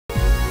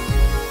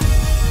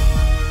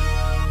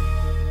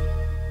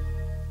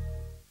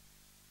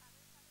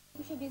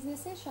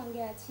বিজনেসের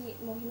সঙ্গে আছি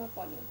মহিমা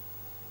পলি।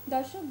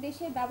 দর্শক,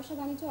 দেশের ব্যবসা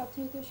বাণিজ্য,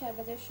 অর্থনীতি ও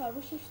শেয়ারবাজারের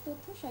সর্বশেষ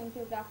তথ্য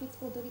স্বয়ংক্রিয় গ্রাফিক্স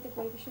পদ্ধতিতে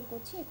পরিবেশন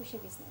করছি 21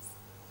 বিজনেস।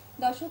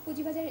 দর্শক,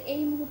 পুঁজিবাজারের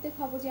এই মুহূর্তে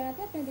খবর জানাতে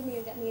আপনাদের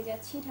নিয়ে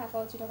যাচ্ছি ঢাকা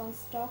ও চিটাগং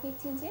স্টক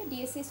এক্সচেঞ্জে।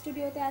 ডিএসসি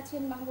স্টুডিওতে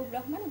আছেন মাহবুব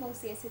রহমান এবং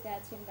সিএসসিতে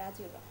আছেন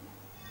রাজিউর রহমান।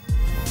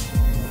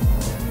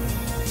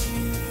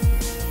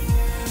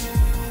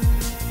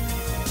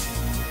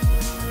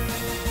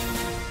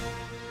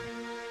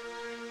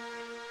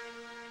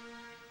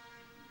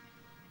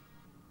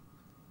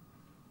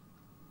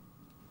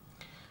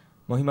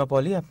 মহিমা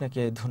পলি,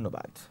 আপনাকে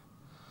ধন্যবাদ।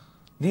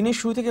 দিনের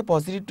শুরু থেকে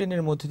পজিটিভ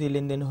ট্রেন্ডের মধ্য দিয়ে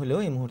লেনদেন হলেও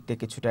এই মুহূর্তে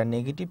কিছুটা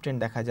নেগেটিভ ট্রেন্ড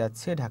দেখা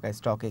যাচ্ছে ঢাকা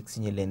স্টক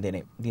এক্সচেঞ্জের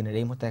লেনদেনে। দিনের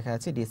এই মুহূর্তে দেখা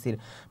যাচ্ছে ডিএসসির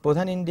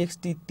প্রধান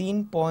ইন্ডেক্সটি 3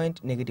 পয়েন্ট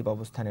নেগেটিভ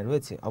অবস্থানে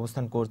রয়েছে,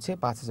 অবস্থান করছে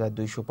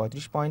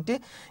 5235 পয়েন্টে।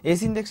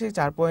 এসি ইন্ডেক্সে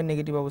 4 পয়েন্ট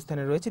নেগেটিভ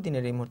অবস্থানে রয়েছে,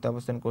 দিনের এই মুহূর্তে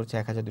অবস্থান করছে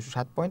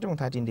 1207 পয়েন্ট এবং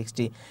থার্ড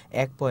ইন্ডেক্সটি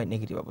 1 পয়েন্ট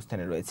নেগেটিভ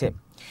অবস্থানে রয়েছে।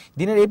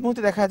 দিনের এই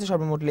মুহূর্তে দেখা যাচ্ছে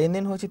সর্বমোট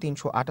লেনদেন হয়েছে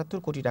 378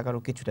 কোটি টাকারও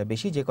কিছুটা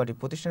বেশি। যে কটি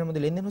প্রতিষ্ঠানের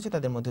মধ্যে লেনদেন হচ্ছে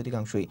তাদের মধ্যে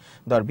অধিকাংশই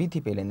দর বৃদ্ধি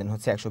পেয়ে লেনদেন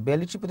হচ্ছে।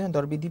 142টি প্রতিষ্ঠান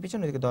দর বৃদ্ধি পেয়েছে,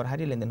 অন্যদিকে দর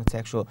হারিয়ে লেনদেন হচ্ছে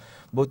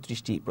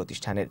 132টি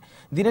প্রতিষ্ঠানের।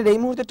 দিনের এই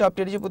মুহূর্তে টপ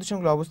 10 যে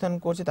প্রতিষ্ঠানগুলো অবস্থান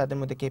করছে তাদের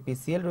মধ্যে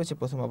কেপিসিএল রয়েছে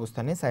প্রথম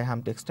অবস্থানে, সাইহাম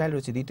টেক্সটাইল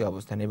রয়েছে দ্বিতীয়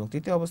অবস্থানে এবং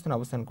তৃতীয় অবস্থানে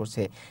অবস্থান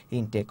করছে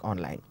ইনটেক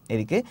অনলাইন।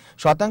 এদিকে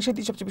শতাংশে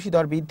সবচেয়ে বেশি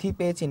দর বৃদ্ধি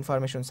পেয়েছে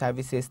ইনফরমেশন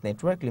সার্ভিসেস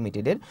নেটওয়ার্ক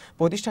লিমিটেডের।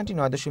 প্রতিষ্ঠানটি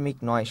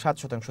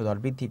 9.97% দর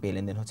বৃদ্ধি পেয়ে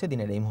লেনদেন হচ্ছে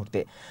দিনের এই মুহূর্তে।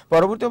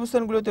 পরবর্তী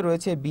অবস্থানগুলোতে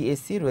রয়েছে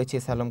বিএসসি, রয়েছে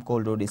সালম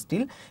কোল্ড রোড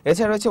স্টিল,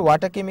 এছাড়া রয়েছে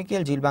ওয়াটার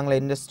কেমিক্যাল, জিল বাংলা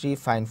ইন্ডাস্ট্রি,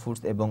 ফাইন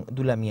ফুডস এবং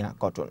দুলামিয়া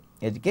কটন।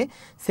 এদিকে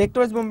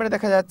সেক্টর বোম্বারে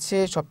দেখা যাচ্ছে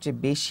সবচেয়ে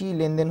বেশি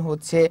লেনদেন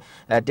হচ্ছে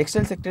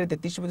টেক্সটাইল সেক্টরে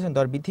 33%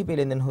 দর বৃদ্ধি পেয়ে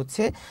লেনদেন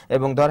হচ্ছে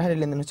এবং দর হারে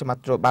লেনদেন হচ্ছে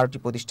মাত্র 12টি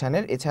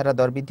প্রতিষ্ঠানের। এছাড়া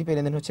দর বৃদ্ধি পেয়ে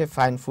লেনদেন হচ্ছে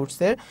ফাইন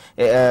ফুডসের,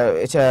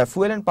 এছাড়া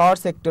ফুয়েল অ্যান্ড পাওয়ার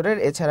সেক্টরের,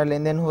 এছাড়া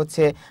লেনদেন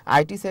হচ্ছে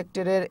আইটি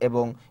সেক্টরের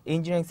এবং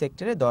ইঞ্জিনিয়ারিং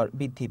সেক্টরে দর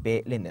বৃদ্ধি পেয়ে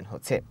লেনদেন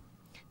হচ্ছে।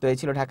 তো এই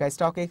ছিল ঢাকা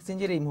স্টক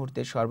এক্সচেঞ্জের এই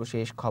মুহূর্তের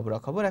সর্বশেষ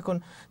খবরাখবর। এখন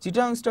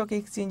চিটাগং স্টক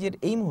এক্সচেঞ্জের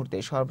এই মুহূর্তে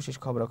সর্বশেষ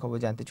খবরাখবর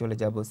জানতে চলে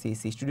যাব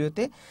সিএসসি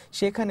স্টুডিওতে।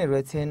 সেখানে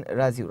রয়েছেন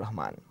রাজিউর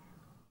রহমান।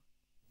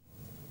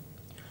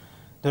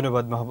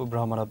 ধন্যবাদ মাহবুব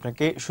রহমান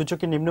আপনাকে।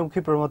 সূচকের নিম্নমুখী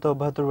প্রবণতা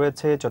অব্যাহত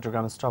রয়েছে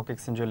চট্টগ্রাম স্টক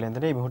এক্সচেঞ্জের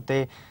লেনদেনে। এই মুহূর্তে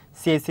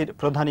সিএসসির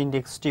প্রধান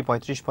ইন্ডেক্সটি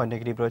 35 পয়েন্ট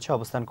নেগেটিভ রয়েছে,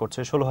 অবস্থান করছে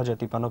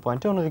 16,053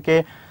 পয়েন্টে। অন্যদিকে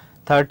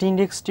থার্ড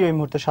ইন্ডেক্সটি এই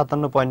মুহূর্তে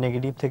 57 পয়েন্ট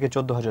নেগেটিভ থেকে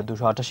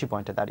 14,288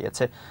 পয়েন্টে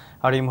দাঁড়িয়েছে।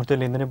 আর এই মুহূর্তে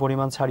লেনদেনের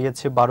পরিমাণ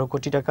ছাড়িয়েছে 12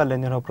 কোটি টাকা।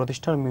 লেনদেন হওয়া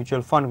প্রতিষ্ঠান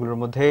মিউচুয়াল ফান্ডগুলোর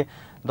মধ্যে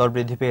দর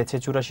বৃদ্ধি পেয়েছে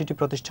 84টি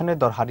প্রতিষ্ঠানের,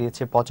 দর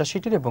হারিয়েছে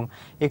 85টির এবং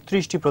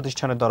 31টি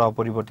প্রতিষ্ঠানের দর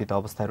অপরিবর্তিত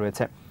অবস্থায়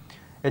রয়েছে।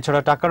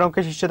 এছাড়া টাকার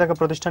অঙ্কে শীর্ষে থাকা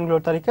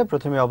প্রতিষ্ঠানগুলোর তালিকায়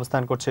প্রথমে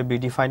অবস্থান করছে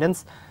বিডি ফাইন্যান্স,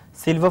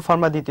 সিলভার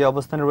ফার্মা দ্বিতীয়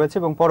অবস্থানে রয়েছে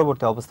এবং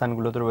পরবর্তী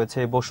অবস্থানগুলোতে রয়েছে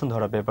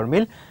Bashundhara paper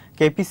mill,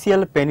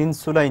 KPCL,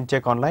 peninsula,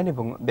 intact online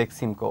এবং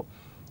বেক্সিমকো।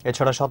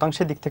 এছাড়া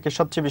শতাংশের দিক থেকে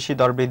সবচেয়ে বেশি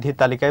দর বৃদ্ধির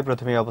তালিকায়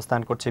প্রথমে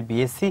অবস্থান করছে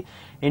BSc,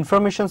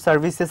 information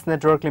services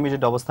network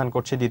limited অবস্থান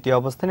করছে দ্বিতীয়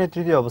অবস্থানে,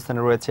 তৃতীয় অবস্থানে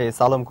রয়েছে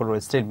সালম cold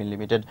road steel mill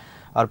limited.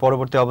 আর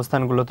পরবর্তী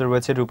অবস্থানগুলোতে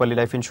রয়েছে রূপালী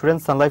লাইফ ইন্স্যুরেন্স,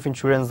 সান লাইফ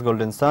ইন্স্যুরেন্স,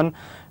 গোল্ডেন সান,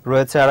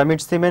 রয়েছে আরামিড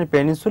সিমেন্ট,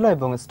 পেনিনসুলা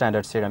এবং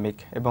স্ট্যান্ডার্ড সিরামিক।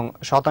 এবং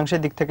শতাংশের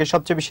দিক থেকে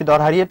সবচেয়ে বেশি দর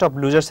হারিয়ে টপ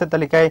লুজার্সের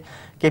তালিকায়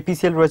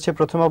কেপিসিএল রয়েছে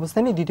প্রথম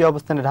অবস্থানে, দ্বিতীয়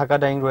অবস্থানে ঢাকা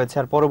ডাইং রয়েছে।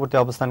 আর পরবর্তী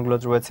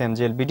অবস্থানগুলোতে রয়েছে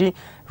এমজিএলবিডি,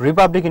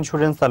 রিপাবলিক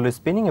ইন্স্যুরেন্স, আলু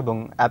স্পিনিং এবং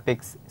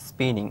অ্যাপেক্স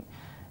স্পিনিং।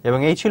 এবং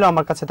এই ছিল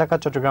আমার কাছে থাকা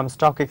চট্টগ্রাম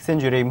স্টক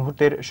এক্সচেঞ্জের এই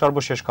মুহূর্তের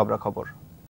সর্বশেষ খবরাখবর।